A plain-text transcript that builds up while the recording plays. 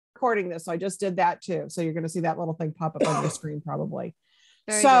recording this. So I just did that too. So you're going to see that little thing pop up on your screen probably.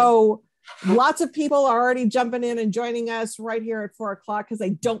 Very so good. Lots of people are already jumping in and joining us right here at 4:00 because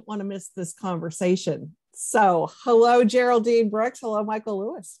they don't want to miss this conversation. So hello, Geraldine Brooks. Hello, Michael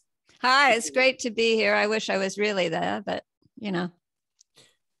Lewis. Hi, it's great to be here. I wish I was really there, but you know.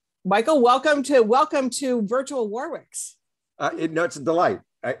 Michael, welcome to virtual Warwicks. It's a delight.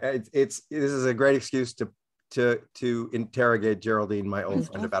 This is a great excuse to interrogate Geraldine, my old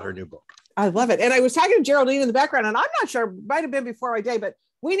friend, about her new book. I love it. And I was talking to Geraldine in the background, and I'm not sure, might have been before my day, but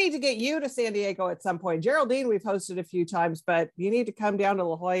we need to get you to San Diego at some point. Geraldine, we've hosted a few times, but you need to come down to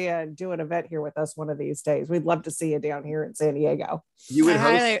La Jolla and do an event here with us one of these days. We'd love to see you down here in San Diego.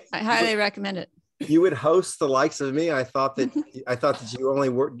 I highly recommend it. You would host the likes of me. I thought that you only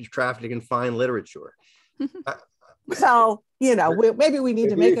worked trafficking in fine literature. Well, you know, maybe we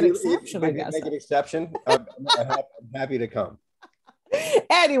need to make an exception, I guess. Make an exception. I'm happy to come.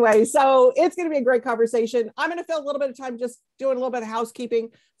 Anyway, so it's going to be a great conversation. I'm going to fill a little bit of time just doing a little bit of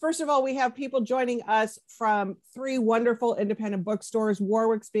housekeeping. First of all, we have people joining us from 3 wonderful independent bookstores,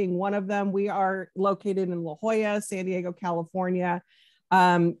 Warwick's being one of them. We are located in La Jolla, San Diego, California.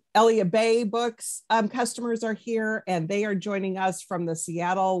 Elliott Bay Books customers are here, and they are joining us from the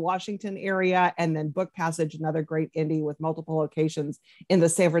Seattle, Washington area, and then Book Passage, another great indie with multiple locations in the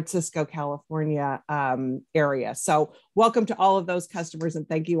San Francisco, California area. So welcome to all of those customers, and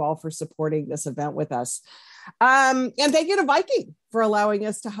thank you all for supporting this event with us. And thank you to Viking for allowing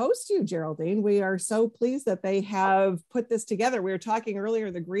us to host you, Geraldine. We are so pleased that they have put this together. We were talking earlier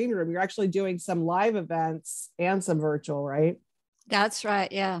in the green room. You're actually doing some live events and some virtual, right? That's right.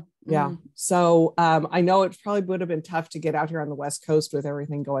 Yeah. Yeah. Mm. So I know it probably would have been tough to get out here on the West Coast with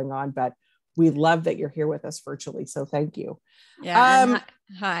everything going on, but we love that you're here with us virtually. So thank you. Yeah.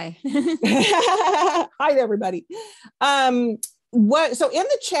 Hi. Hi to everybody. So in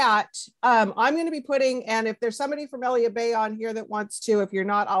the chat, I'm going to be putting, and if there's somebody from Elliott Bay on here that wants to, if you're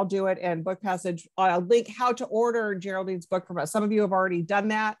not, I'll do it. And Book Passage, I'll link how to order Geraldine's book from us. Some of you have already done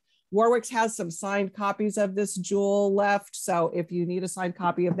that. Warwick's has some signed copies of this jewel left. So if you need a signed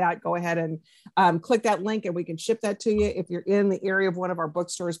copy of that, go ahead and click that link and we can ship that to you. If you're in the area of one of our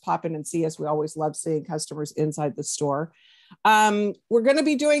bookstores, pop in and see us. We always love seeing customers inside the store. We're going to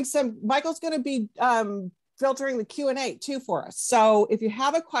be doing Michael's going to be filtering the Q&A too for us. So if you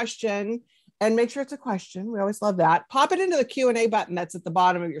have a question, and make sure it's a question, we always love that, pop it into the Q&A button that's at the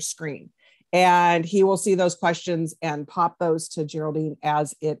bottom of your screen. And he will see those questions and pop those to Geraldine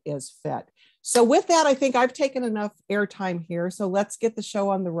as it is fit. So with that, I think I've taken enough airtime here. So let's get the show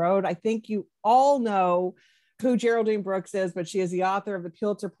on the road. I think you all know who Geraldine Brooks is, but she is the author of the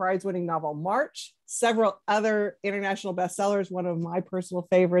Pulitzer Prize winning novel March, several other international bestsellers, one of my personal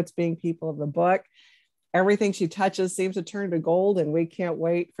favorites being People of the Book. Everything she touches seems to turn to gold, and we can't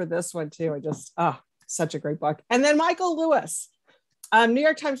wait for this one too. Such a great book. And then Michael Lewis. New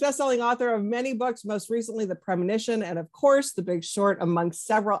York Times bestselling author of many books, most recently The Premonition, and of course, The Big Short, among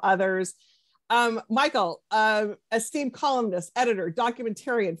several others. Michael, esteemed columnist, editor,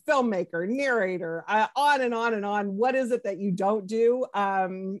 documentarian, filmmaker, narrator, on and on and on. What is it that you don't do?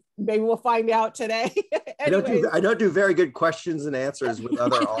 Maybe we'll find out today. I don't do very good questions and answers with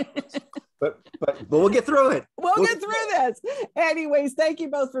other authors, but we'll get through it. We'll get through this. Anyways, thank you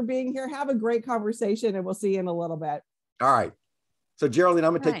both for being here. Have a great conversation, and we'll see you in a little bit. All right. So Geraldine,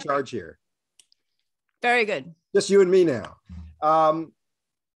 I'm going to take charge here. Very good. Just you and me now.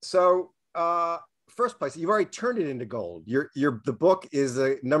 First place, you've already turned it into gold. The book is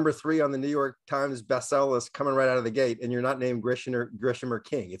number 3 on the New York Times bestseller list, coming right out of the gate, and you're not named Grisham or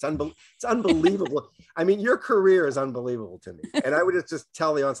King. It's unbelievable. I mean, your career is unbelievable to me. And I would just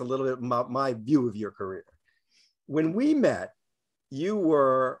tell the audience a little bit about my view of your career. When we met, you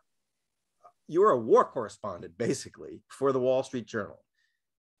were a war correspondent, basically, for the Wall Street Journal.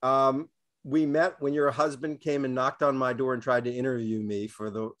 We met when your husband came and knocked on my door and tried to interview me for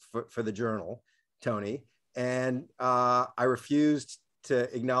the Journal, Tony, and I refused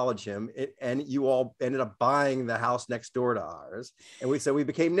to acknowledge him. And you all ended up buying the house next door to ours, and we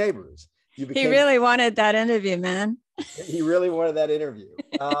became neighbors. He really wanted that interview, man. He really wanted that interview.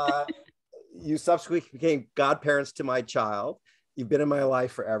 You subsequently became godparents to my child. You've been in my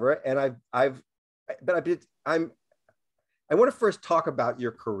life forever, and I want to first talk about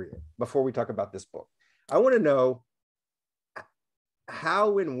your career before we talk about this book. I want to know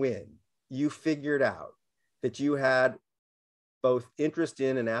how and when you figured out that you had both interest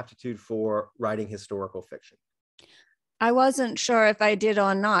in and aptitude for writing historical fiction. I wasn't sure if I did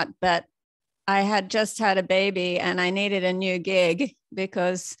or not, but I had just had a baby and I needed a new gig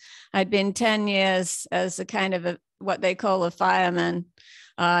because I'd been 10 years as a kind of what they call a fireman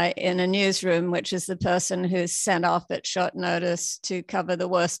in a newsroom, which is the person who's sent off at short notice to cover the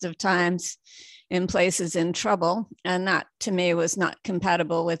worst of times in places in trouble. And that to me was not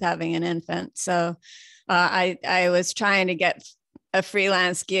compatible with having an infant. So I was trying to get a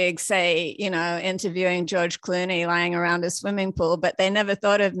freelance gig, say, interviewing George Clooney lying around a swimming pool, but they never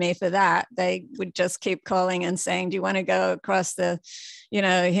thought of me for that. They would just keep calling and saying, do you want to go across the,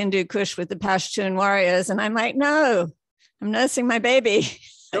 Hindu Kush with the Pashtun warriors? And I'm like, no, I'm nursing my baby.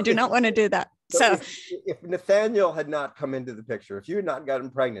 I do not want to do that. So if Nathaniel had not come into the picture, if you had not gotten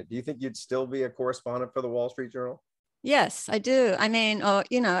pregnant, do you think you'd still be a correspondent for the Wall Street Journal? Yes, I do. I mean, or,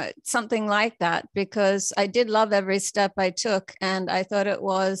 something like that, because I did love every step I took. And I thought it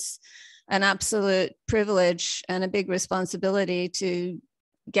was an absolute privilege and a big responsibility to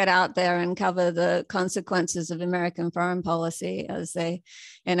get out there and cover the consequences of American foreign policy as they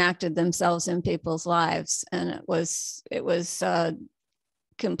enacted themselves in people's lives. And it was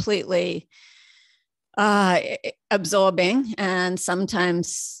completely absorbing and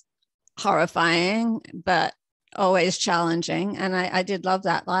sometimes horrifying, but always challenging. And I did love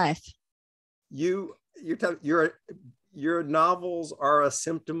that life. Your novels are a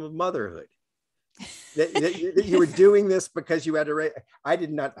symptom of motherhood. that you were doing this because you had to raise. I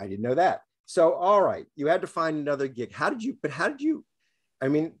didn't know that. So, all right, you had to find another gig. How did you, I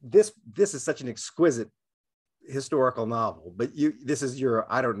mean, this is such an exquisite historical novel, but this is your,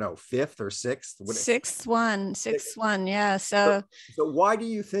 I don't know, fifth or sixth? Sixth one. Yeah. So why do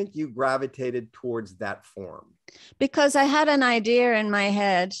you think you gravitated towards that form? Because I had an idea in my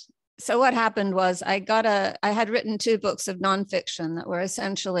head. So what happened was I had written 2 books of nonfiction that were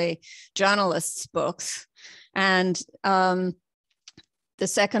essentially journalists' books. And the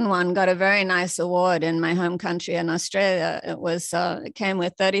second one got a very nice award in my home country in Australia. It came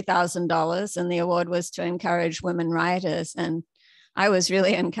with $30,000, and the award was to encourage women writers. And I was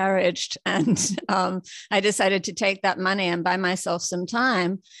really encouraged. And I decided to take that money and buy myself some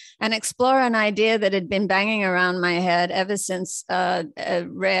time and explore an idea that had been banging around my head ever since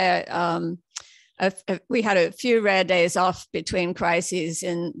we had a few rare days off between crises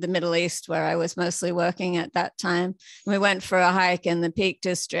in the Middle East, where I was mostly working at that time. We went for a hike in the Peak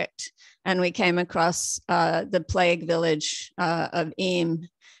District, and we came across the plague village of Eam,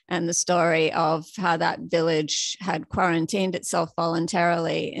 and the story of how that village had quarantined itself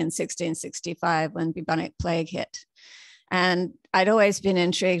voluntarily in 1665 when bubonic plague hit. And I'd always been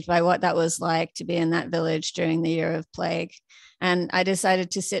intrigued by what that was like to be in that village during the year of plague. And I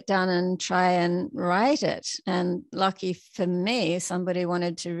decided to sit down and try and write it. And lucky for me, somebody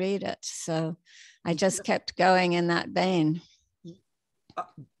wanted to read it. So I just kept going in that vein.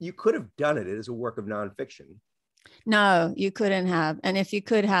 You could have done it as a work of nonfiction. No, you couldn't have. And if you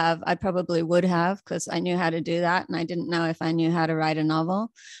could have, I probably would have, because I knew how to do that. And I didn't know if I knew how to write a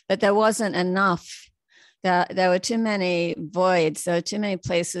novel, but there wasn't enough. There were too many voids. There were too many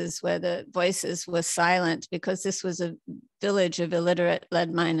places where the voices were silent, because this was a village of illiterate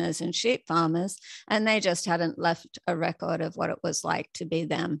lead miners and sheep farmers, and they just hadn't left a record of what it was like to be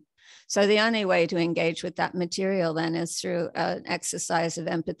them. So the only way to engage with that material then is through an exercise of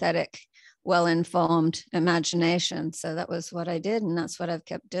empathetic, well-informed imagination. So that was what I did, and that's what I've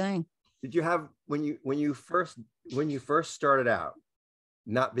kept doing. Did you have, when you first started out,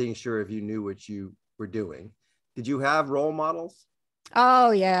 not being sure if you knew what you were doing, did you have role models?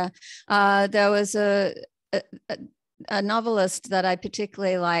 Oh yeah, there was a novelist that I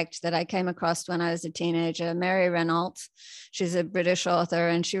particularly liked that I came across when I was a teenager, Mary Renault. She's a British author,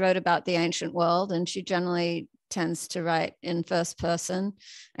 and she wrote about the ancient world, and she generally tends to write in first person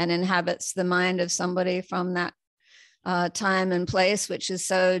and inhabits the mind of somebody from that time and place, which is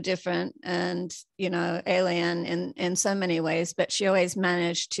so different and, alien in so many ways. But she always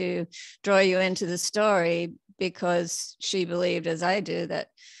managed to draw you into the story, because she believed, as I do, that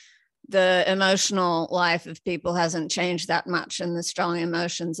the emotional life of people hasn't changed that much, and the strong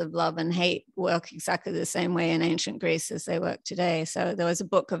emotions of love and hate work exactly the same way in ancient Greece as they work today. So there was a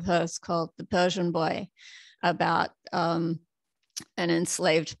book of hers called The Persian Boy, about an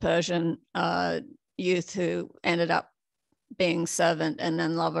enslaved Persian youth who ended up being servant and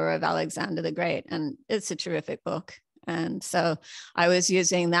then lover of Alexander the Great. And it's a terrific book. And so I was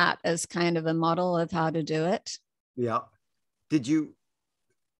using that as kind of a model of how to do it. Yeah. Did you,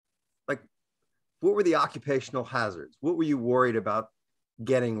 what were the occupational hazards? What were you worried about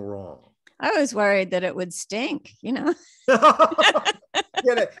getting wrong? I was worried that it would stink,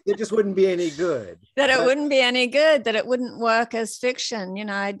 Yeah, it just wouldn't be any good. That it wouldn't be any good, that it wouldn't work as fiction.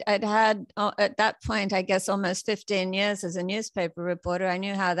 I'd had, at that point, I guess, almost 15 years as a newspaper reporter. I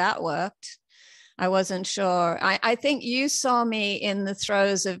knew how that worked. I wasn't sure. I think you saw me in the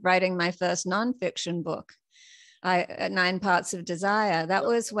throes of writing my first nonfiction book, 9 Parts of Desire. That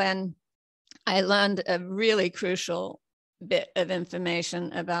was when I learned a really crucial bit of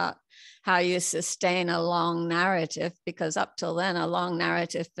information about how you sustain a long narrative, because up till then, a long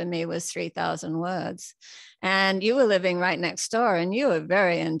narrative for me was 3,000 words. And you were living right next door, and you were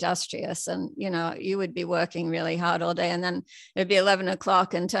very industrious, and, you know, you would be working really hard all day. And then it'd be 11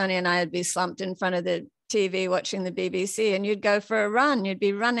 o'clock and Tony and I would be slumped in front of the TV watching the BBC, and you'd go for a run. You'd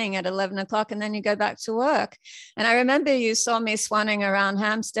be running at 11 o'clock and then you go back to work. And I remember you saw me swanning around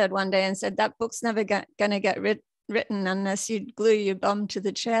Hampstead one day and said, that book's never going to get written unless you glue your bum to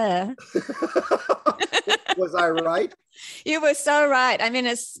the chair. Was I right? You were so right. I mean,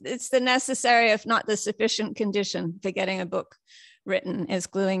 it's the necessary, if not the sufficient condition for getting a book written, is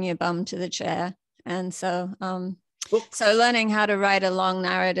gluing your bum to the chair. And so, so learning how to write a long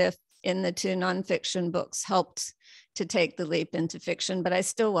narrative in the 2 nonfiction books helped to take the leap into fiction, but I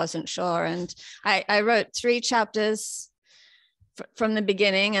still wasn't sure. And I wrote 3 chapters from the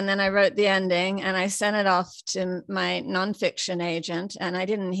beginning, and then I wrote the ending, and I sent it off to my nonfiction agent, and I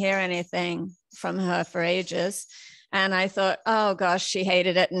didn't hear anything from her for ages. And I thought, oh gosh, she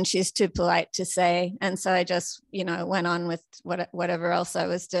hated it and she's too polite to say. And so I just, you know, went on with whatever else I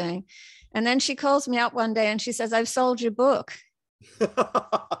was doing. And then she calls me up one day and she says, I've sold your book.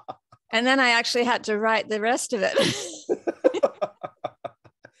 And then I actually had to write the rest of it.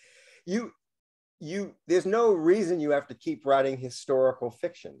 There's no reason you have to keep writing historical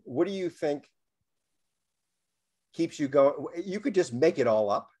fiction. What do you think keeps you going? You could just make it all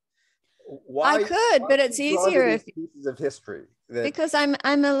up. Why, I could, but it's easier if pieces of history because I'm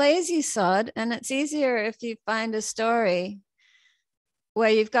a lazy sod, and it's easier if you find a story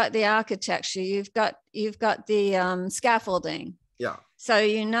where you've got the architecture, you've got the scaffolding. Yeah. So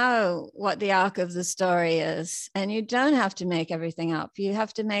you know what the arc of the story is, and you don't have to make everything up. You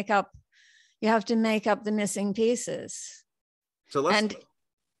have to make up the missing pieces. So let's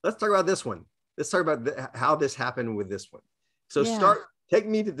talk about this one. Let's talk about how this happened with this one. So take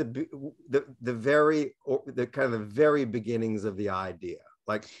me to the very beginnings of the idea.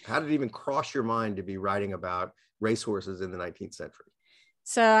 Like, how did it even cross your mind to be writing about racehorses in the 19th century?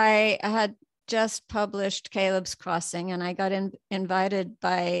 So I had just published Caleb's Crossing, and I got invited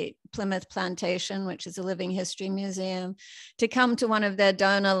by Plymouth Plantation, which is a living history museum, to come to one of their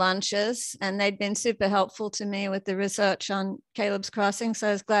donor lunches. And they'd been super helpful to me with the research on Caleb's Crossing. So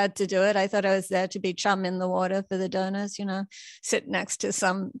I was glad to do it. I thought I was there to be chum in the water for the donors, you know, sit next to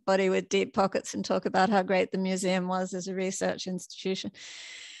somebody with deep pockets and talk about how great the museum was as a research institution.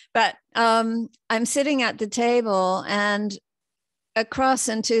 But I'm sitting at the table, and across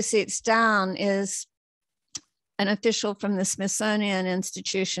and 2 seats down is an official from the Smithsonian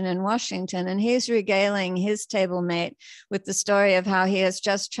Institution in Washington, and he's regaling his table mate with the story of how he has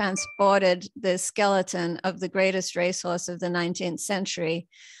just transported the skeleton of the greatest racehorse of the 19th century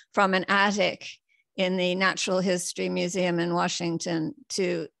from an attic in the Natural History Museum in Washington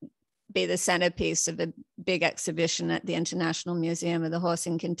to be the centerpiece of a big exhibition at the International Museum of the Horse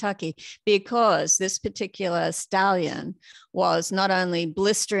in Kentucky, because this particular stallion was not only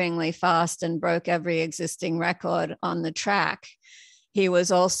blisteringly fast and broke every existing record on the track, he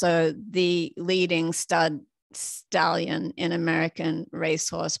was also the leading stud stallion in American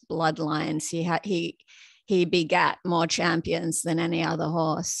racehorse bloodlines. He begat more champions than any other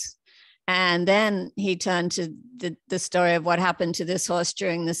horse. And then he turned to the story of what happened to this horse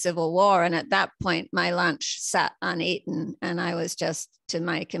during the Civil War. And at that point, my lunch sat uneaten. And I was just to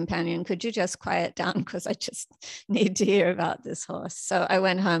my companion, could you just quiet down? Because I just need to hear about this horse. So I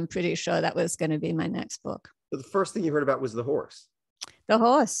went home pretty sure that was going to be my next book. So the first thing you heard about was the horse. The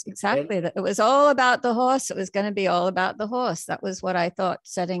horse, exactly. It was all about the horse. It was going to be all about the horse. That was what I thought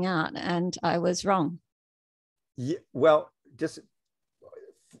setting out. And I was wrong. Yeah, well, just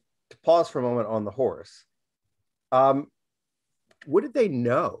to pause for a moment on the horse. What did they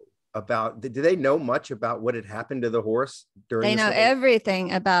know about? Did they know much about what had happened to the horse during? They know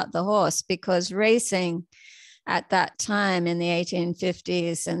everything about the horse, because racing at that time in the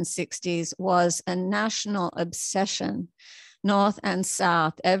 1850s and 60s was a national obsession, north and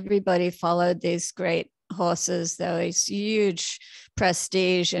south. Everybody followed these great horses. There was huge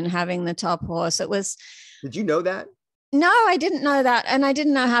prestige in having the top horse. It was. Did you know that? No, I didn't know that. And I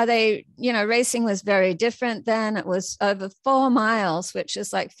didn't know how racing was very different then. It was over 4 miles, which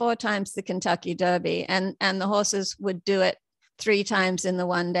is like 4 times the Kentucky Derby. And the horses would do it 3 times in the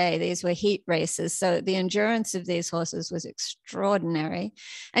one day. These were heat races. So the endurance of these horses was extraordinary.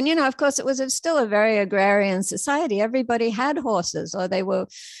 And, of course, it was still a very agrarian society. Everybody had horses, or they were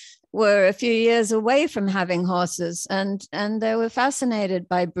were a few years away from having horses, and they were fascinated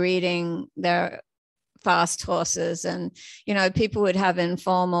by breeding their fast horses. And, you know, people would have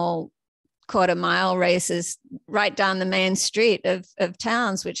informal quarter-mile races right down the main street of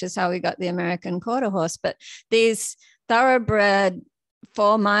towns, which is how we got the American quarter horse. But these thoroughbred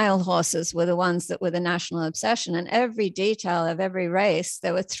 4-mile horses were the ones that were the national obsession. And every detail of every race,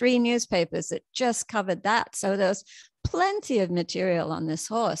 there were 3 newspapers that just covered that. So there was plenty of material on this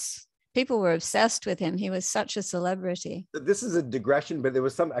horse. People were obsessed with him. He was such a celebrity. This is a digression, but there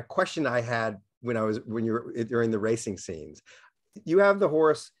was a question I had when you were during the racing scenes. You have the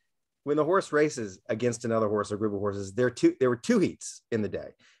horse, when the horse races against another horse or group of horses, there were 2 heats in the day.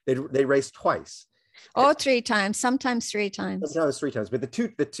 They raced twice. Or 3 times, sometimes 3 times. Sometimes 3 times. But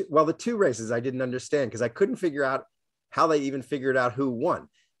the two races I didn't understand, because I couldn't figure out how they even figured out who won.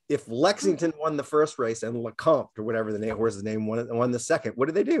 If Lexington won the first race and Lecomte, or whatever the horse's name, won the second, what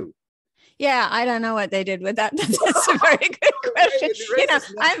did they do? Yeah, I don't know what they did with that. That's a very good question. You know,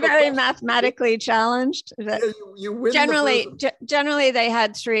 I'm very mathematically challenged. Yeah, you win generally, they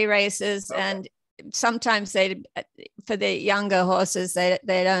had 3 races, okay. And sometimes for the younger horses,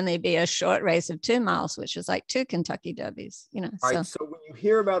 they'd only be a short race of 2 miles, which is like 2 Kentucky Derbies. You know. All right, so when you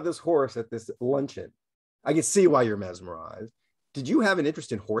hear about this horse at this luncheon, I can see why you're mesmerized. Did you have an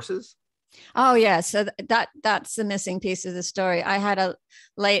interest in horses? Oh yeah, so that's the missing piece of the story. I had a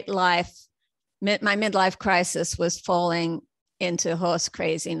late life. My midlife crisis was falling into horse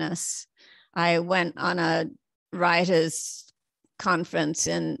craziness. I went on a writers' conference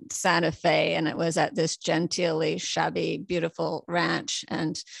in Santa Fe, and it was at this genteelly shabby, beautiful ranch.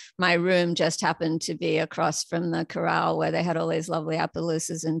 And my room just happened to be across from the corral where they had all these lovely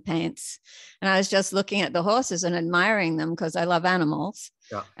Appaloosas and paints. And I was just looking at the horses and admiring them because I love animals.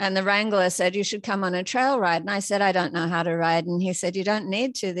 Yeah. And the wrangler said, "You should come on a trail ride." And I said, "I don't know how to ride." And he said, "You don't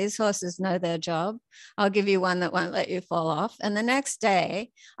need to. These horses know their job. I'll give you one that won't let you fall off." And the next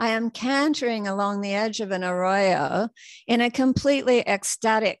day, I am cantering along the edge of an arroyo in a completely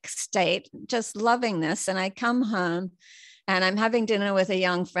ecstatic state, just loving this. And I come home and I'm having dinner with a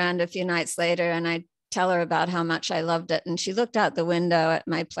young friend a few nights later, and I tell her about how much I loved it. And she looked out the window at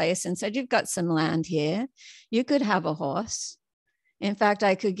my place and said, "You've got some land here. You could have a horse. In fact,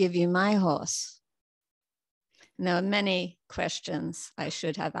 I could give you my horse." And there were many questions I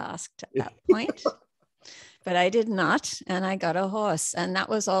should have asked at that point, but I did not. And I got a horse. And that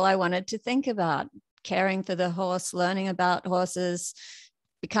was all I wanted to think about: caring for the horse, learning about horses,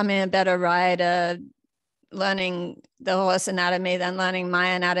 becoming a better rider, learning the horse anatomy, then learning my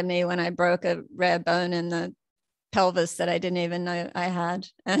anatomy when I broke a rare bone in the pelvis that I didn't even know I had.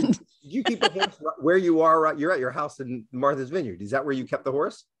 And you keep the horse where you are, right? You're at your house in Martha's Vineyard. Is that where you kept the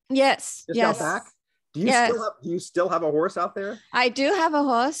horse? Yes. Just yes. out back? Do you still have a horse out there? I do have a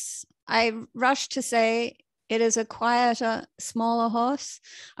horse. I rush to say it is a quieter, smaller horse.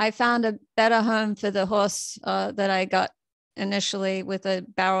 I found a better home for the horse that I got initially with a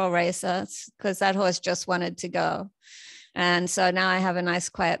barrel racer, because that horse just wanted to go. And so now I have a nice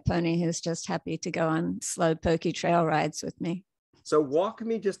quiet pony who's just happy to go on slow, pokey trail rides with me. So walk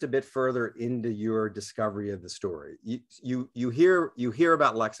me just a bit further into your discovery of the story. You hear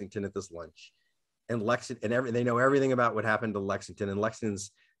about Lexington at this lunch, and they know everything about what happened to Lexington, and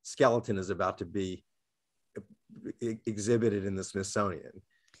Lexington's skeleton is about to be exhibited in the Smithsonian.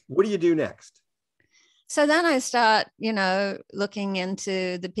 What do you do next? So then I start, looking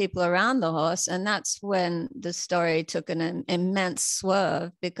into the people around the horse. And that's when the story took an immense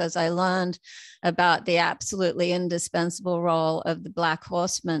swerve, because I learned about the absolutely indispensable role of the Black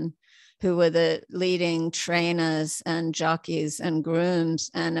horsemen, who were the leading trainers and jockeys and grooms.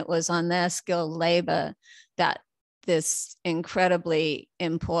 And it was on their skilled labor that this incredibly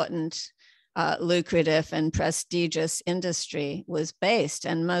important, lucrative and prestigious industry was based,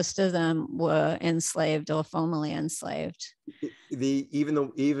 and most of them were enslaved or formerly enslaved. Even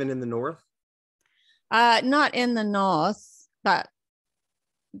in the North? Not in the North, but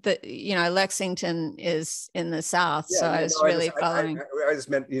Lexington is in the South. Yeah, so I was following. I just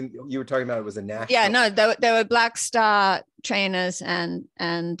meant you were talking about it was a national. Yeah, no, there were Black Star trainers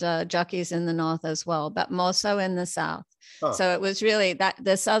and jockeys in the North as well, but more so in the South. Huh. So it was really that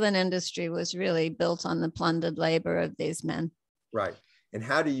the Southern industry was really built on the plundered labor of these men. Right. And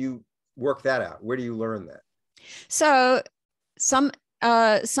how do you work that out? Where do you learn that? So some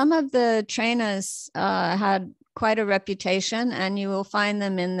of the trainers had quite a reputation, and you will find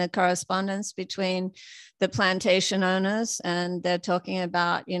them in the correspondence between the plantation owners, and they're talking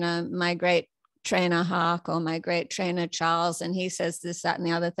about, my great trainer Hawk or my great trainer Charles, and he says this, that, and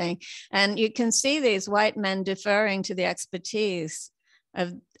the other thing. And you can see these white men deferring to the expertise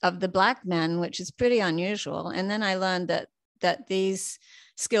of the black men, which is pretty unusual. And then I learned that these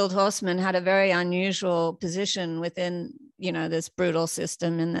skilled horsemen had a very unusual position within, this brutal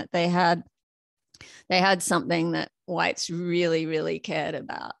system, in that they had something that whites really, really cared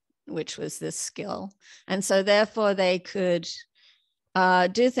about, which was this skill. And so therefore they could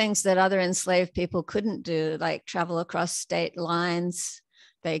do things that other enslaved people couldn't do, like travel across state lines.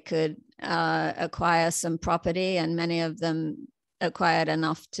 They could acquire some property, and many of them acquired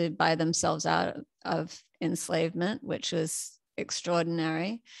enough to buy themselves out of enslavement, which was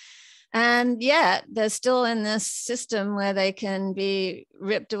extraordinary. And yet they're still in this system where they can be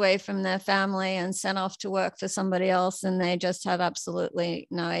ripped away from their family and sent off to work for somebody else, and they just have absolutely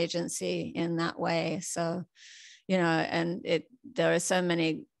no agency in that way. So, and there are so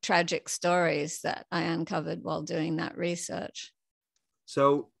many tragic stories that I uncovered while doing that research.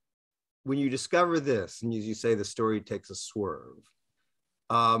 So when you discover this, and as you say, the story takes a swerve,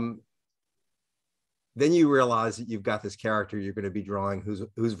 then you realize that you've got this character you're going to be drawing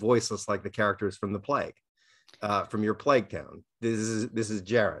who's voiceless, like the characters from the plague, from your plague town. This is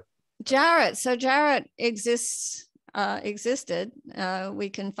Jarrett. So Jarrett existed. We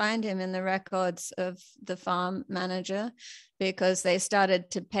can find him in the records of the farm manager, because they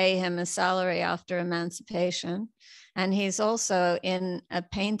started to pay him a salary after emancipation. And he's also in a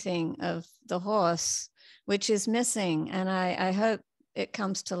painting of the horse, which is missing. And I hope it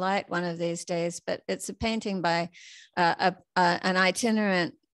comes to light one of these days, but it's a painting by an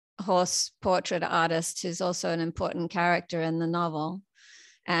itinerant horse portrait artist who's also an important character in the novel.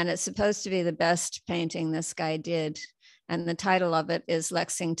 And it's supposed to be the best painting this guy did. And the title of it is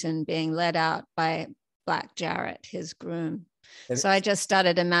Lexington Being Led Out by Black Jarrett, his groom. So I just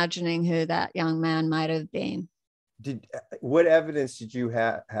started imagining who that young man might have been. What evidence did you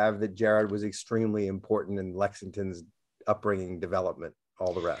have that Jarrett was extremely important in Lexington's upbringing, development,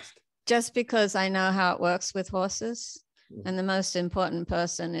 all the rest? Just because I know how it works with horses. And the most important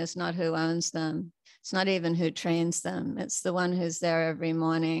person is not who owns them. It's not even who trains them. It's the one who's there every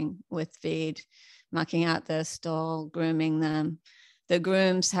morning with feed, mucking out their stall, grooming them. The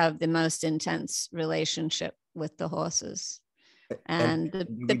grooms have the most intense relationship with the horses. And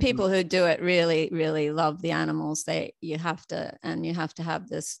the people who do it really, really love the animals. You have to have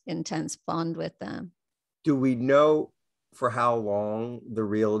this intense bond with them. Do we know for how long the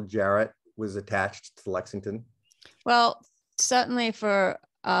real Jarrett was attached to Lexington? Well, certainly for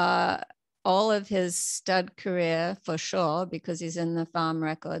all of his stud career, for sure, because he's in the farm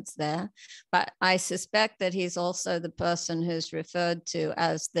records there. But I suspect that he's also the person who's referred to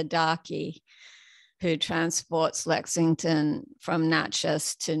as the darky, who transports Lexington from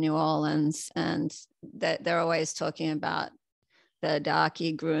Natchez to New Orleans. And they're always talking about the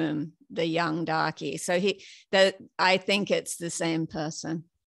darky groom, the young darky. So I think it's the same person.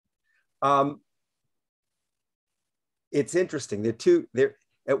 It's interesting.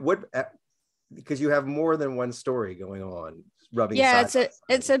 Because you have more than one story going on, rubbing. Yeah,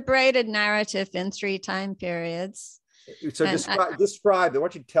 it's a braided narrative in 3 time periods. So describe. I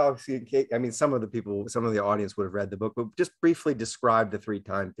want you to tell. I mean, some of the audience would have read the book, but just briefly describe the 3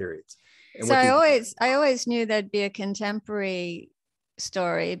 time periods. So I always knew there'd be a contemporary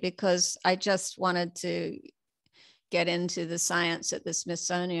story, because I just wanted to get into the science at the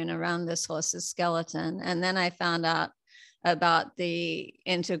Smithsonian around this horse's skeleton. And then I found out about the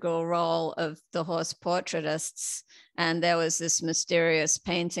integral role of the horse portraitists. And there was this mysterious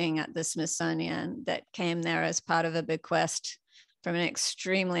painting at the Smithsonian that came there as part of a bequest from an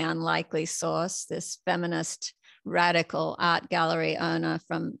extremely unlikely source, this feminist radical art gallery owner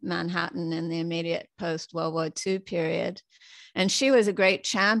from Manhattan in the immediate post-World War II period. And she was a great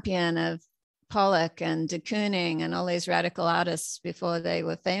champion of Pollock and de Kooning and all these radical artists before they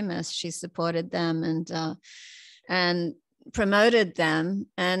were famous. She supported them and promoted them.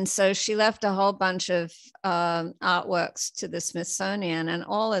 And so she left a whole bunch of artworks to the Smithsonian, and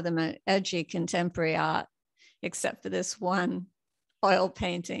all of them are edgy contemporary art, except for this one oil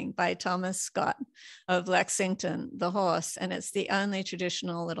painting by Thomas Scott of Lexington, the horse. And it's the only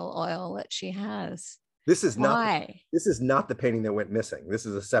traditional little oil that she has. This is not the painting that went missing. This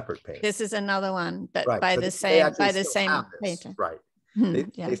is a separate painting. This is another one, but right. by the same painter. Right.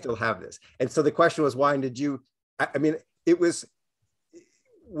 They still have this. And so the question was, why did you, I mean, it was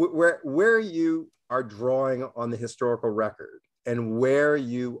where you are drawing on the historical record and where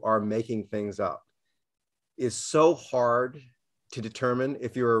you are making things up is so hard to determine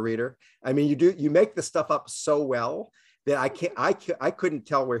if you're a reader. I mean, you make the stuff up so well that I couldn't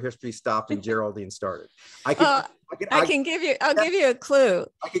tell where history stopped and Geraldine started. I'll give you a clue.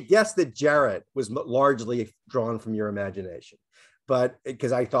 I could guess that Jarrett was largely drawn from your imagination. but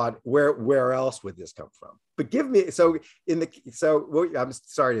because I thought, where else would this come from? But give me, I'm sorry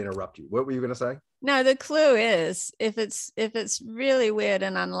to interrupt you. What were you going to say? No, the clue is if it's really weird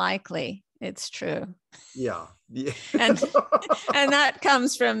and unlikely, it's true. Yeah. and that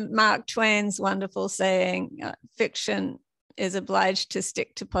comes from Mark Twain's wonderful saying, fiction is obliged to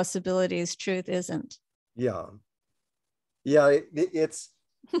stick to possibilities, truth isn't. Yeah. It's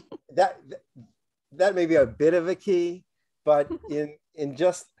that may be a bit of a key, but in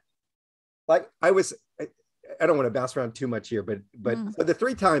just like I don't want to bounce around too much here, but so the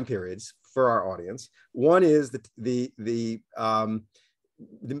three time periods for our audience. One is the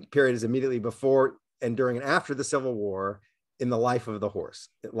period is immediately before and during and after the Civil War in the life of the horse,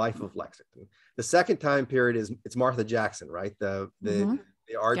 life of Lexington. The second time period it's Martha Jackson, right? The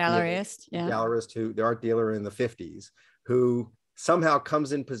art gallerist, the art dealer in the 50s, who somehow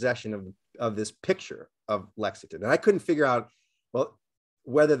comes in possession of this picture of Lexington. And I couldn't figure out, well,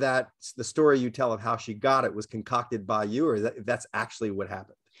 whether that's the story you tell of how she got it was concocted by you, or that's actually what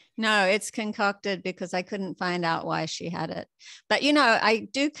happened. No, it's concocted because I couldn't find out why she had it. But, I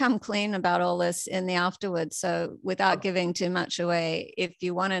do come clean about all this in the afterwards. So without giving too much away, if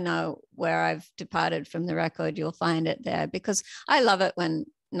you want to know where I've departed from the record, you'll find it there, because I love it when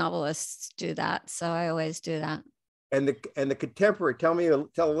novelists do that. So I always do that. And the contemporary, tell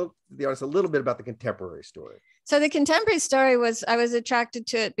the audience a little bit about the contemporary story. So the contemporary story I was attracted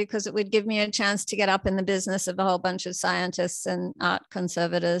to it because it would give me a chance to get up in the business of a whole bunch of scientists and art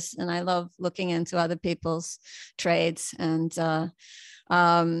conservators. And I love looking into other people's trades. And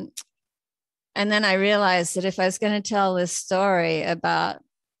then I realized that if I was going to tell this story about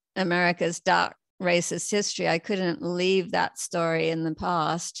America's dark racist history, I couldn't leave that story in the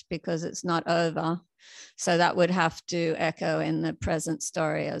past because it's not over. So that would have to echo in the present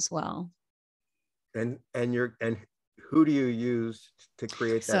story as well. And who do you use to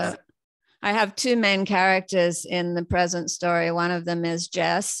create that? So I have two main characters in the present story. One of them is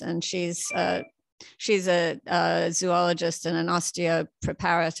Jess, and she's a zoologist and an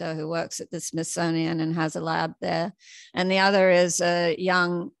osteopreparator who works at the Smithsonian and has a lab there. And the other is a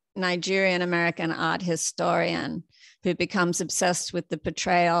young Nigerian American art historian who becomes obsessed with the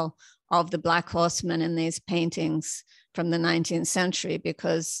portrayal of the Black horseman in these paintings from the 19th century,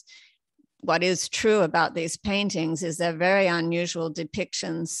 because what is true about these paintings is they're very unusual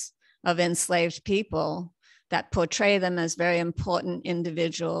depictions of enslaved people that portray them as very important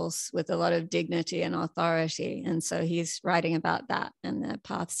individuals with a lot of dignity and authority. And so he's writing about that, and their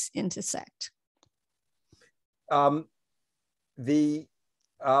paths intersect. In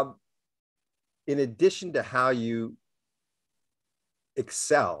addition to how you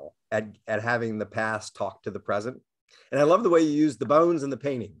excel at having the past talk to the present, and I love the way you use the bones and the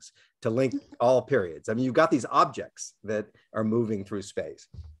paintings to link all periods. I mean, you've got these objects that are moving through space.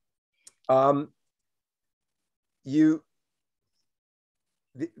 The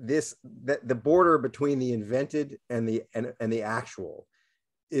border between the invented and the actual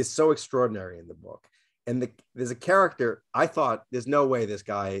is so extraordinary in the book. And there's a character, I thought, there's no way this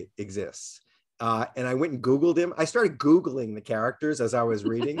guy exists. And I went and Googled him. I started Googling the characters as I was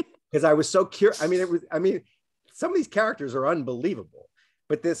reading because I was so curious. I mean, some of these characters are unbelievable.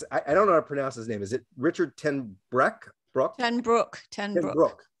 But this, I don't know how to pronounce his name. Is it Richard Tenbrook? Tenbrook.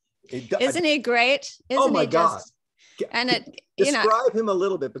 Isn't he great? Oh my God. Describe him a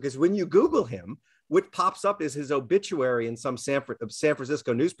little bit, because when you Google him, what pops up is his obituary in some San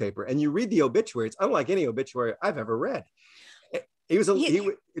Francisco newspaper. And you read the obituary. It's unlike any obituary I've ever read. He was an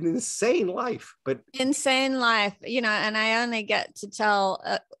insane life, insane life, and I only get to tell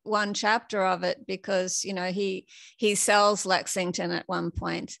one chapter of it because, he sells Lexington at one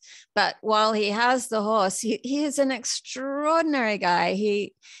point, but while he has the horse, he is an extraordinary guy.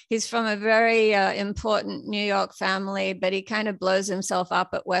 He's from a very important New York family, but he kind of blows himself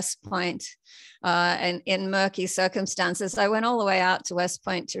up at West Point and in murky circumstances. I went all the way out to West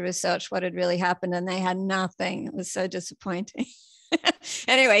Point to research what had really happened, and they had nothing. It was so disappointing.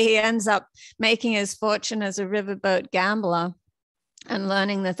 Anyway, he ends up making his fortune as a riverboat gambler and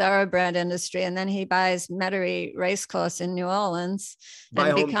learning the thoroughbred industry. And then he buys Metairie Racecourse in New Orleans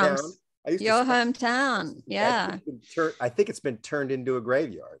and becomes your hometown. Yeah. I think it's been turned into a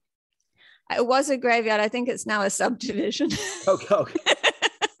graveyard. It was a graveyard. I think it's now a subdivision. Okay.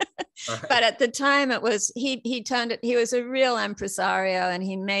 Right. But at the time it was, he turned it, he was a real impresario, and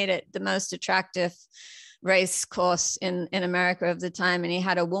he made it the most attractive race course in America of the time. And he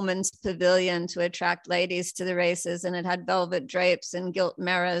had a woman's pavilion to attract ladies to the races, and it had velvet drapes and gilt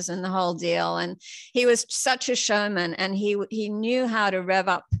mirrors and the whole deal. And he was such a showman, and he knew how to rev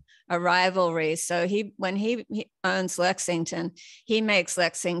up a rivalry. So when he owns Lexington, he makes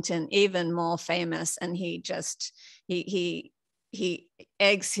Lexington even more famous, and he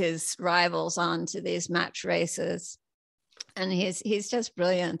eggs his rivals on to these match races. And he's just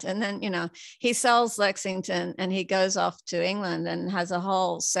brilliant. And then, he sells Lexington and he goes off to England and has a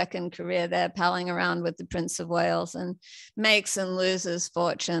whole second career there, palling around with the Prince of Wales, and makes and loses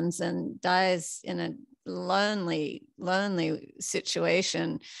fortunes, and dies in a lonely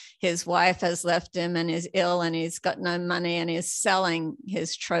situation. His wife has left him and is ill, and he's got no money, and he's selling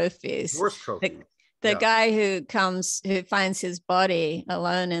his trophies. Horse trophies. The guy who finds his body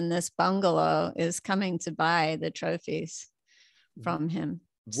alone in this bungalow is coming to buy the trophies from him.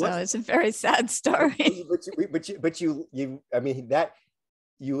 So it's a very sad story. But you I mean, that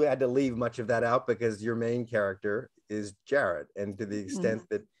you had to leave much of that out because your main character is Jared, and to the extent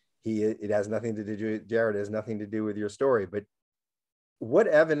that it has nothing to do with Jared, has nothing to do with your story. But what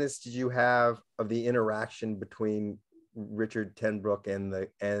evidence did you have of the interaction between Richard Tenbrook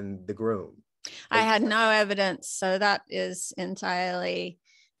and the groom? I had no evidence, so that is entirely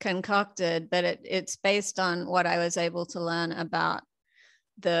concocted, but it's based on what I was able to learn about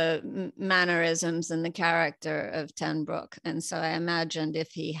the mannerisms and the character of Tenbrook. And so I imagined if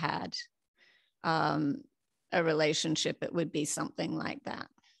he had a relationship, it would be something like that.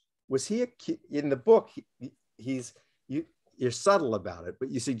 Was he in the book? You're subtle about it, but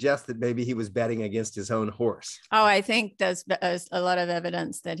you suggest that maybe he was betting against his own horse. Oh, I think there's a lot of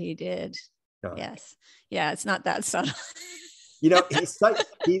evidence that he did. No. Yes. Yeah, it's not that subtle.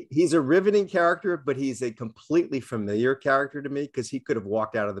 He's a riveting character, but he's a completely familiar character to me because he could have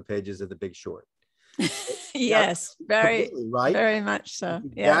walked out of the pages of The Big Short. Yes, very right, very much so.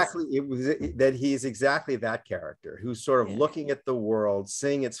 Exactly, yes. It was that he's exactly that character who's sort of looking at the world,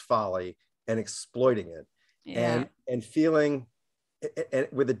 seeing its folly, and exploiting it, and feeling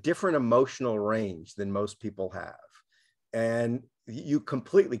with a different emotional range than most people have, and you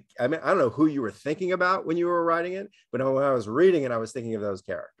completely, I mean, I don't know who you were thinking about when you were writing it, but when I was reading it, I was thinking of those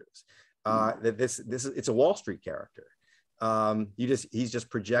characters. That it's a Wall Street character. He's just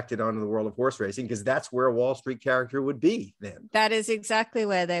projected onto the world of horse racing because that's where a Wall Street character would be then. That is exactly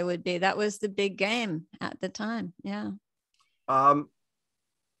where they would be. That was the big game at the time. Yeah. All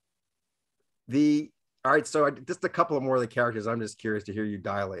right. So just a couple of more of the characters. I'm just curious to hear you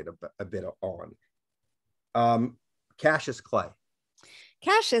dilate a bit on. Cassius Clay.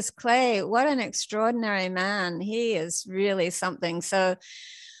 Cassius Clay, what an extraordinary man. He is really something. So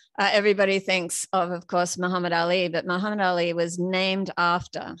everybody thinks of course, Muhammad Ali, but Muhammad Ali was named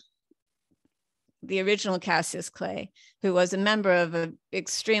after the original Cassius Clay, who was a member of an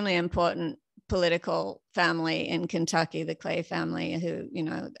extremely important political family in Kentucky, the Clay family, who,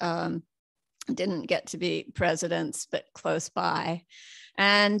 didn't get to be presidents, but close by.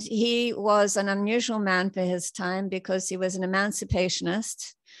 And he was an unusual man for his time because he was an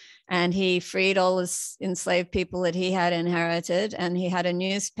emancipationist, and he freed all his enslaved people that he had inherited. And he had a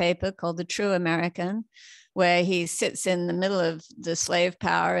newspaper called The True American, where he sits in the middle of the slave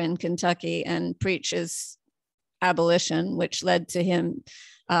power in Kentucky and preaches abolition, which led to him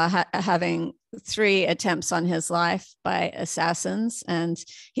having 3 attempts on his life by assassins. And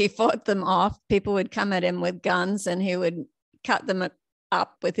he fought them off. People would come at him with guns and he would cut them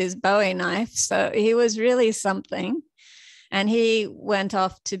up with his Bowie knife. So he was really something. And he went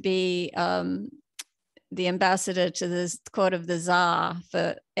off to be the ambassador to the court of the Tsar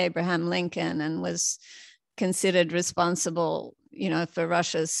for Abraham Lincoln, and was considered responsible, for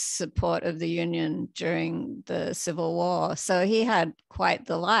Russia's support of the Union during the Civil War. So he had quite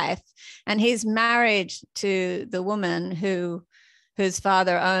the life. And he's married to the woman whose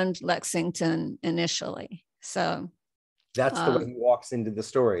father owned Lexington initially. So that's the way he walks into the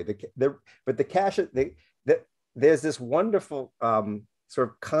story. There's this wonderful sort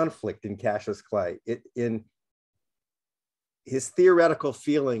of conflict in Cassius Clay in his theoretical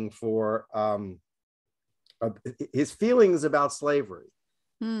feeling for his feelings about slavery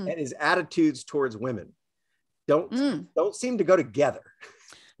and his attitudes towards women don't seem to go together.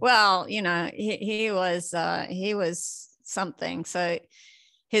 Well, he was something. So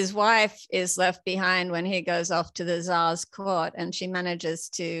his wife is left behind when he goes off to the Tsar's court, and she manages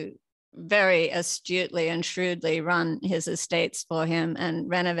to very astutely and shrewdly run his estates for him and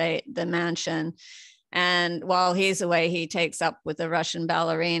renovate the mansion. And while he's away, he takes up with a Russian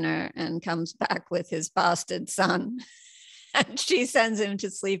ballerina and comes back with his bastard son. And she sends him to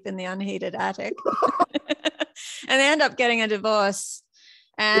sleep in the unheated attic. And they end up getting a divorce.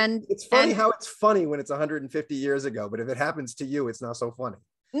 And it's funny how it's funny when it's 150 years ago, but if it happens to you, it's not so funny.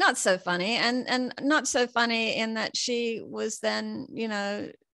 Not so funny. And not so funny in that she was then,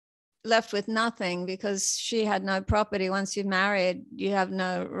 left with nothing because she had no property. Once you're married, you have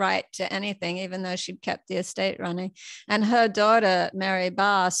no right to anything, even though she'd kept the estate running. And her daughter, Mary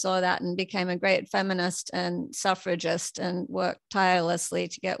Barr, saw that and became a great feminist and suffragist and worked tirelessly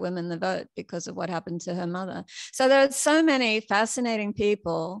to get women the vote because of what happened to her mother. So there are so many fascinating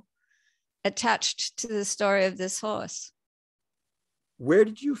people attached to the story of this horse. Where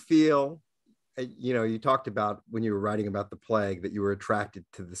did you feel, you talked about when you were writing about the plague that you were attracted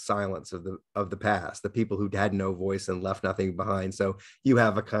to the silence of the past, the people who had no voice and left nothing behind. So you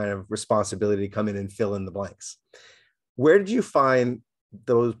have a kind of responsibility to come in and fill in the blanks. Where did you find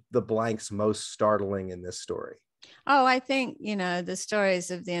the blanks most startling in this story? Oh, I think, the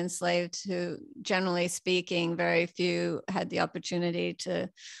stories of the enslaved who, generally speaking, very few had the opportunity to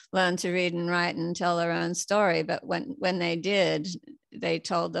learn to read and write and tell their own story. But when they did, they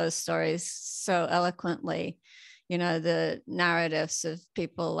told those stories so eloquently. The narratives of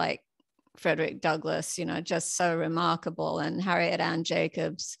people like Frederick Douglass, just so remarkable, and Harriet Ann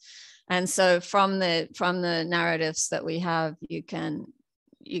Jacobs. And so from the narratives that we have, you can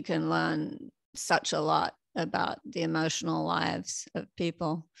learn such a lot about the emotional lives of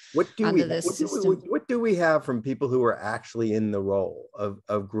people under this system. What do we have from people who are actually in the role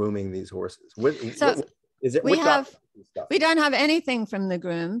of grooming these horses? We don't have anything from the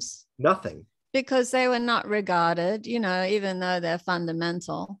grooms. Nothing. Because they were not regarded, even though they're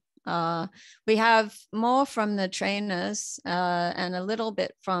fundamental. We have more from the trainers and a little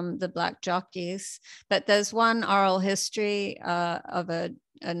bit from the black jockeys, but there's one oral history of a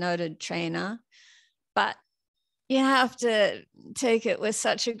noted trainer. But you have to take it with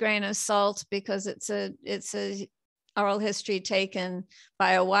such a grain of salt because it's a oral history taken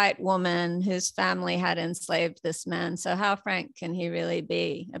by a white woman whose family had enslaved this man. So how frank can he really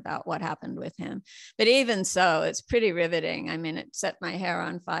be about what happened with him? But even so, it's pretty riveting. I mean, it set my hair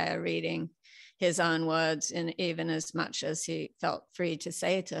on fire reading his own words, and even as much as he felt free to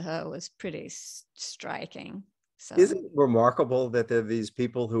say to her was pretty striking. So. Isn't it remarkable that there are these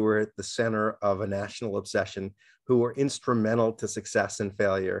people who are at the center of a national obsession, who are instrumental to success and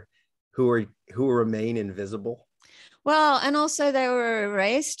failure, who remain invisible? Well, and also they were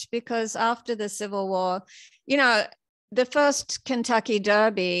erased because after the Civil War, the first Kentucky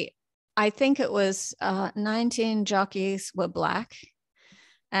Derby, I think it was 19 jockeys were black.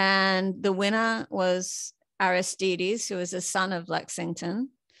 And the winner was Aristides, who was a son of Lexington,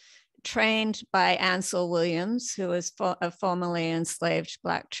 trained by Ansel Williams, who was a formerly enslaved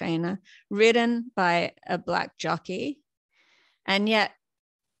black trainer, ridden by a black jockey. And yet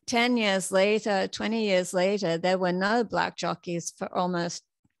 10 years later, 20 years later, there were no black jockeys for almost,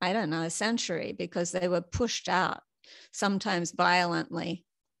 a century, because they were pushed out, sometimes violently.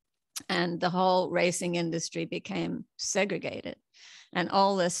 And the whole racing industry became segregated. And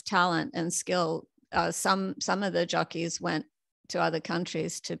all this talent and skill, some of the jockeys went to other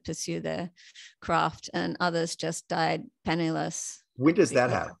countries to pursue their craft, and others just died penniless. When does that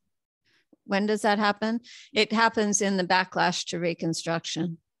happen? When does that happen? It happens in the backlash to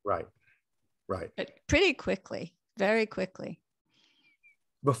Reconstruction. Right. Pretty quickly, very quickly.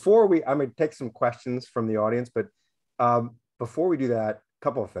 I'm going to take some questions from the audience, but before we do that, a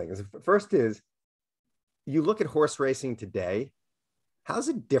couple of things. First is, you look at horse racing today. How's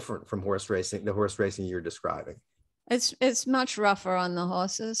it different from the horse racing you're describing? It's much rougher on the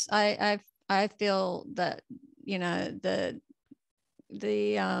horses. I feel that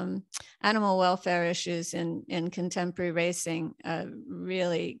the animal welfare issues in contemporary racing are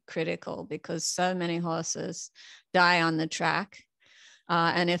really critical because so many horses die on the track.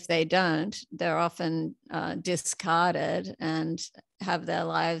 And if they don't, they're often discarded and have their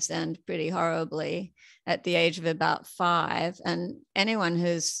lives end pretty horribly at the age of about 5. And anyone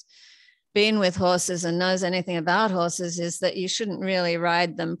who's been with horses and knows anything about horses is that you shouldn't really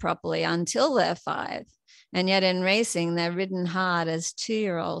ride them properly until they're 5. And yet in racing, they're ridden hard as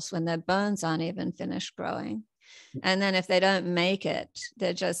 2-year-olds when their bones aren't even finished growing. And then if they don't make it,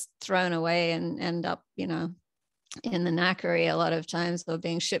 they're just thrown away and end up, in the knackery a lot of times, or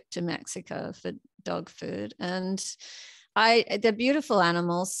being shipped to Mexico for dog food. And they're beautiful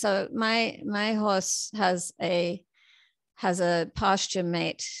animals. So my horse has a pasture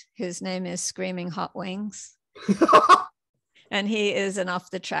mate whose name is Screaming Hot Wings. And he is an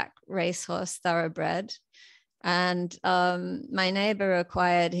off-the-track racehorse thoroughbred. And my neighbor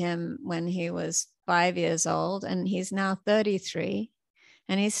acquired him when he was 5 years old, and he's now 33.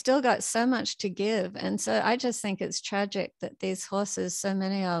 And he's still got so much to give. And so I just think it's tragic that these horses, so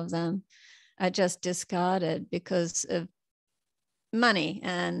many of them, are just discarded because of money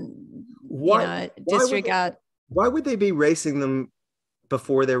and disregard. Why would they be racing them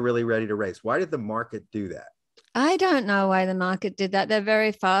before they're really ready to race? Why did the market do that? I don't know why the market did that. They're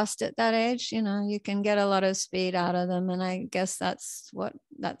very fast at that age. You know, you can get a lot of speed out of them. And I guess that's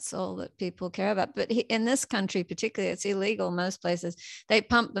all that people care about. But in this country, particularly, it's illegal most places. They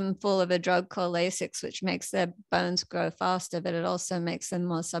pump them full of a drug called Lasix, which makes their bones grow faster, but it also makes them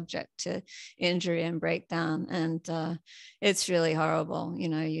more subject to injury and breakdown. And it's really horrible. You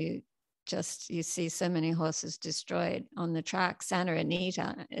know, you see so many horses destroyed on the track. Santa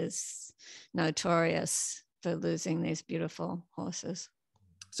Anita is notorious for losing these beautiful horses.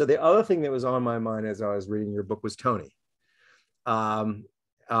 So the other thing that was on my mind as I was reading your book was Tony,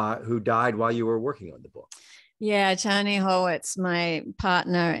 who died while you were working on the book. Yeah, Tony Horwitz, my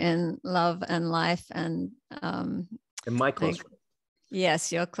partner in love and life, and my close friend.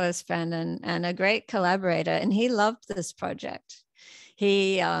 Yes, your close friend and a great collaborator. And he loved this project.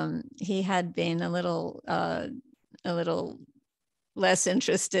 He had been a little less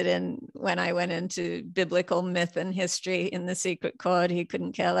interested in when I went into biblical myth and history in the secret chord. He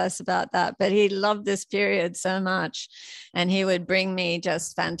couldn't care less about that, but he loved this period so much. And he would bring me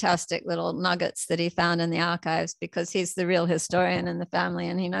just fantastic little nuggets that he found in the archives, because he's the real historian in the family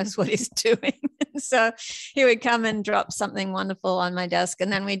and he knows what he's doing. So he would come and drop something wonderful on my desk.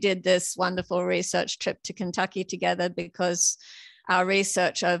 And then we did this wonderful research trip to Kentucky together because our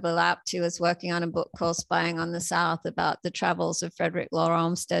research overlapped. He was working on a book called Spying on the South about the travels of Frederick Law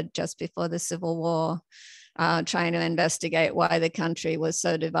Olmsted just before the Civil War, trying to investigate why the country was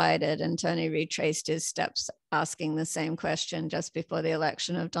so divided. And Tony retraced his steps, asking the same question just before the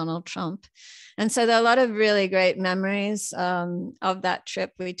election of Donald Trump. And so there are a lot of really great memories of that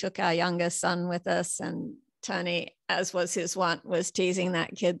trip. We took our youngest son with us, and Tony, as was his wont, was teasing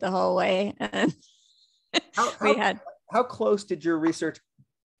that kid the whole way. And how close did your research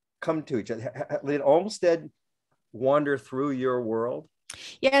come to each other? Did Olmsted wander through your world?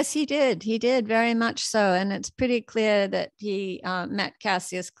 Yes, he did. He did, very much so. And it's pretty clear that he met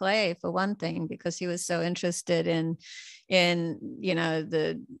Cassius Clay, for one thing, because he was so interested in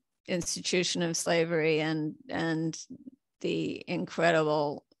the institution of slavery and the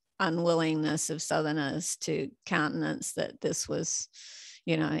incredible unwillingness of Southerners to countenance that this was,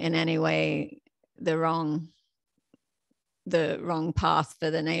 in any way the wrong path for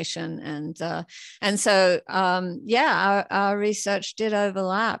the nation. And so our research did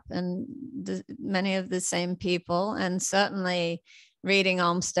overlap, and many of the same people, and certainly reading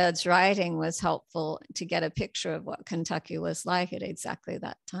Olmsted's writing was helpful to get a picture of what Kentucky was like at exactly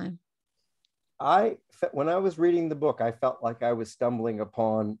that time. When I was reading the book, I felt like I was stumbling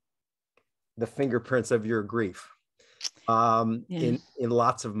upon the fingerprints of your grief in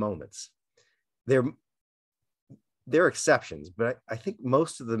lots of moments. They're exceptions, but I think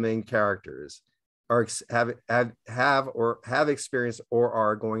most of the main characters have experienced or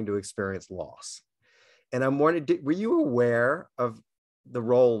are going to experience loss. And I'm wondering, were you aware of the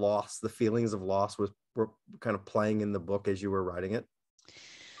role loss, the feelings of loss were kind of playing in the book as you were writing it?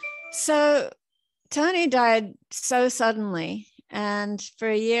 So Tony died so suddenly, and for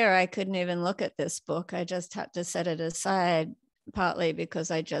a year I couldn't even look at this book. I just had to set it aside, partly because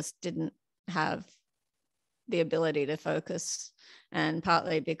I just didn't have the ability to focus, and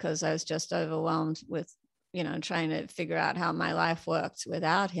partly because I was just overwhelmed with, trying to figure out how my life worked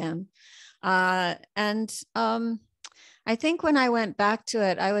without him. I think when I went back to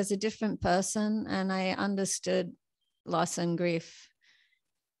it, I was a different person, and I understood loss and grief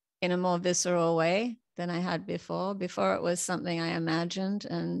in a more visceral way than I had before. Before, it was something I imagined,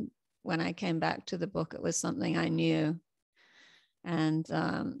 and when I came back to the book, it was something I knew. And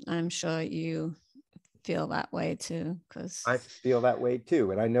I'm sure you feel that way too, because I feel that way too,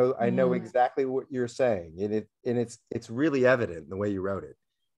 and I know exactly what you're saying, and it's really evident in the way you wrote it.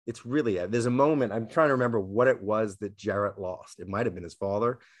 It's really, there's a moment, I'm trying to remember what it was that Jarrett lost. It might have been his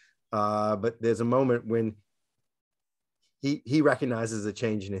father, but there's a moment when he recognizes a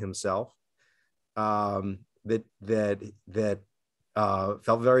change in himself that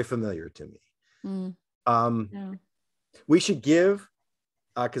felt very familiar to me. We should give,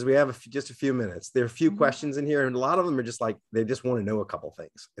 because we have just a few minutes. There are a few questions in here, and a lot of them are just like, they just want to know a couple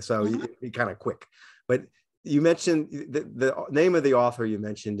things. So it'd be kind of quick. But you mentioned the name of the author you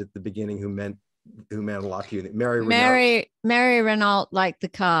mentioned at the beginning who meant a lot to you. Mary Renault, like the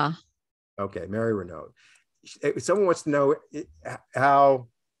car. Okay, Mary Renault. Someone wants to know how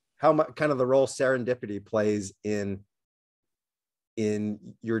much kind of the role serendipity plays in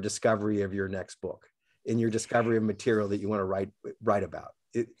your discovery of your next book, in your discovery of material that you want to write about.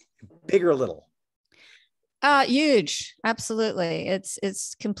 Big or little? Huge. Absolutely.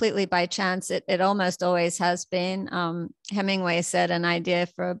 It's completely by chance. It almost always has been. Hemingway said an idea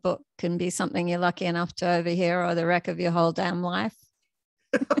for a book can be something you're lucky enough to overhear or the wreck of your whole damn life.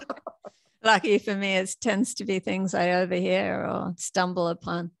 Lucky for me, it tends to be things I overhear or stumble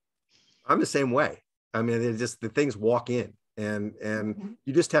upon. I'm the same way. I mean, they're just the things walk in and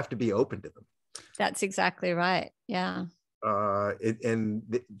you just have to be open to them. That's exactly right. Yeah.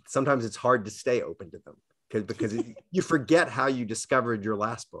 Sometimes it's hard to stay open to them because you forget how you discovered your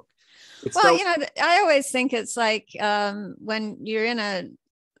last book. I always think it's like when you're in a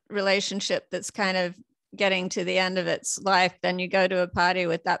relationship that's kind of getting to the end of its life, then you go to a party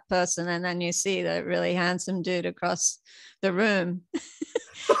with that person and then you see the really handsome dude across the room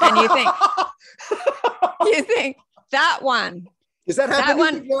and you think that one. Is that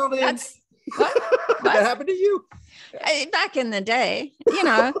happening to you, Geraldine? That's what? That happened to you? Back in the day,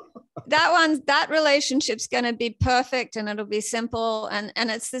 that relationship's going to be perfect and it'll be simple. And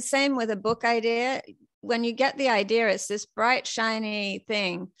it's the same with a book idea. When you get the idea, it's this bright, shiny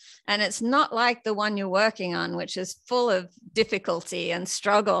thing. And it's not like the one you're working on, which is full of difficulty and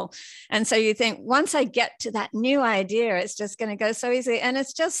struggle. And so you think, once I get to that new idea, it's just going to go so easy. And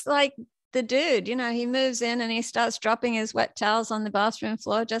it's just like the dude, he moves in and he starts dropping his wet towels on the bathroom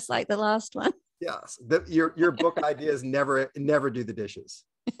floor, just like the last one. Yes. Your book ideas never do the dishes.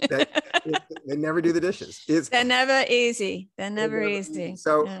 They never do the dishes. They're never easy. They're never easy.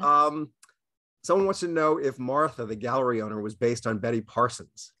 So, yeah. Someone wants to know if Martha, the gallery owner, was based on Betty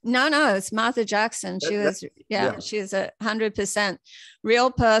Parsons. No, it's Martha Jackson. She was 100% real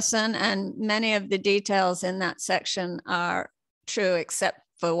person. And many of the details in that section are true, except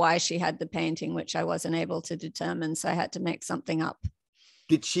for why she had the painting, which I wasn't able to determine. So I had to make something up.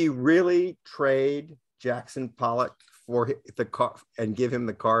 Did she really trade Jackson Pollock for the car and give him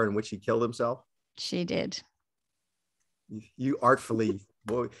the car in which he killed himself? She did. You artfully,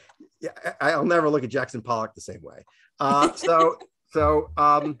 boy, yeah, I'll never look at Jackson Pollock the same way. That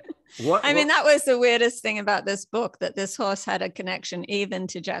was the weirdest thing about this book, that this horse had a connection even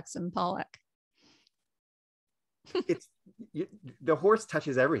to Jackson Pollock. The horse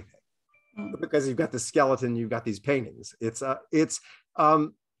touches everything because you've got the skeleton, you've got these paintings.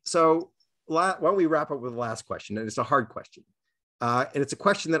 So why don't we wrap up with the last question? And it's a hard question. And it's a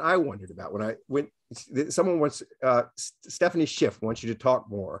question that I wondered about when someone wants, Stephanie Schiff wants you to talk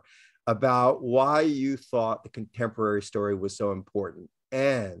more about why you thought the contemporary story was so important.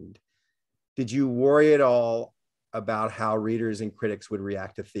 And did you worry at all about how readers and critics would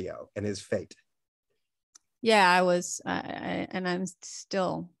react to Theo and his fate? Yeah, I was, and I'm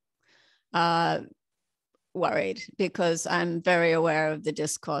still worried because I'm very aware of the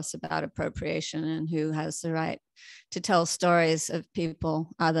discourse about appropriation and who has the right to tell stories of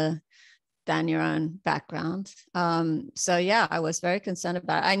people other than your own background. So yeah, I was very concerned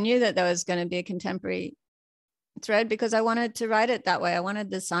about it. I knew that there was going to be a contemporary thread because I wanted to write it that way. I wanted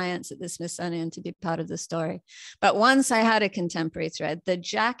the science at the Smithsonian to be part of the story. But once I had a contemporary thread, the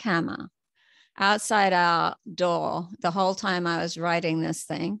jackhammer outside our door, the whole time I was writing this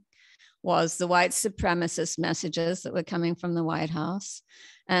thing, was the white supremacist messages that were coming from the White House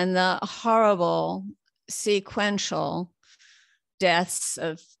and the horrible sequential deaths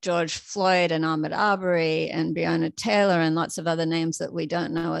of George Floyd and Ahmaud Arbery and Breonna Taylor and lots of other names that we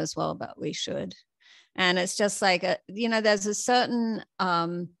don't know as well, but we should. And it's just like, there's a certain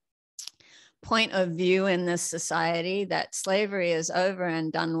point of view in this society that slavery is over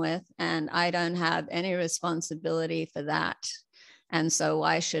and done with, and I don't have any responsibility for that. And so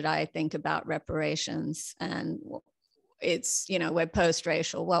why should I think about reparations? And it's, we're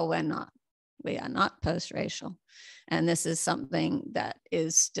post-racial. Well, we're not. We are not post-racial. And this is something that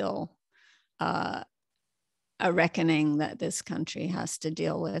is still a reckoning that this country has to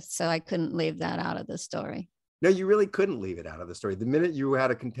deal with. So I couldn't leave that out of the story. No, you really couldn't leave it out of the story. The minute you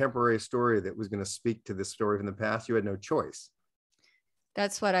had a contemporary story that was going to speak to this story from the past, you had no choice.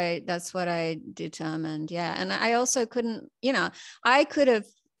 That's what I determined. Yeah. And I also couldn't, I could have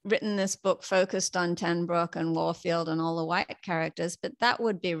written this book focused on Tenbrook and Warfield and all the white characters, but that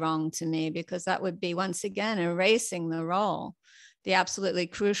would be wrong to me because that would be once again erasing the absolutely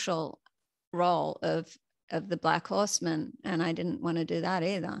crucial role of the Black Horseman. And I didn't want to do that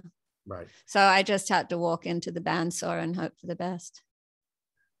either. Right. So I just had to walk into the bandsaw and hope for the best.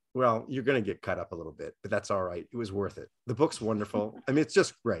 Well, you're going to get cut up a little bit, but that's all right. It was worth it. The book's wonderful. I mean, it's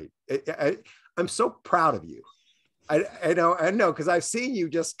just great. I'm so proud of you. I know, because I've seen you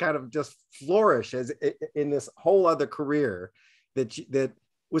just kind of just flourish as in this whole other career that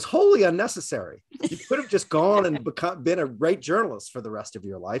was wholly unnecessary. You could have just gone and been a great journalist for the rest of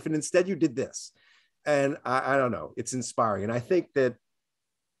your life, and instead you did this. And I don't know, it's inspiring. And I think that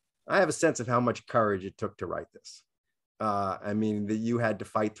I have a sense of how much courage it took to write this. I mean, that you had to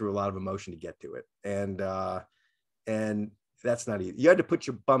fight through a lot of emotion to get to it. And that's not easy. You had to put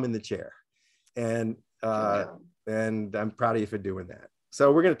your bum in the chair. And I'm proud of you for doing that.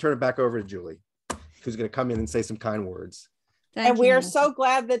 So we're going to turn it back over to Julie, who's going to come in and say some kind words. And we are so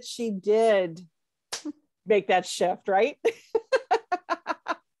glad that she did make that shift, right?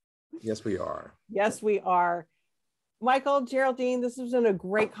 Yes, we are. Yes, we are. Michael, Geraldine, this has been a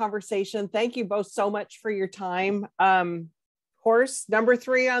great conversation. Thank you both so much for your time. Horse, number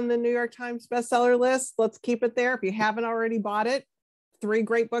 3 on the New York Times bestseller list. Let's keep it there. If you haven't already bought it, 3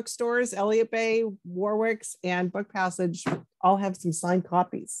 great bookstores, Elliott Bay, Warwick's, and Book Passage, all have some signed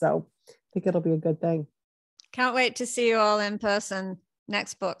copies. So I think it'll be a good thing. Can't wait to see you all in person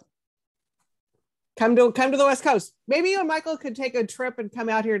next book. Come to the West Coast. Maybe you and Michael could take a trip and come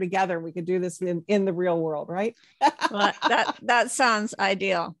out here together. We could do this in the real world, right? Well, that sounds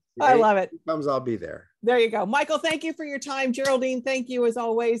ideal. I love it. Comes, I'll be there. There you go. Michael, thank you for your time. Geraldine, thank you as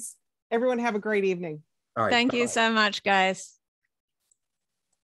always. Everyone have a great evening. All right. Thank you so much, guys.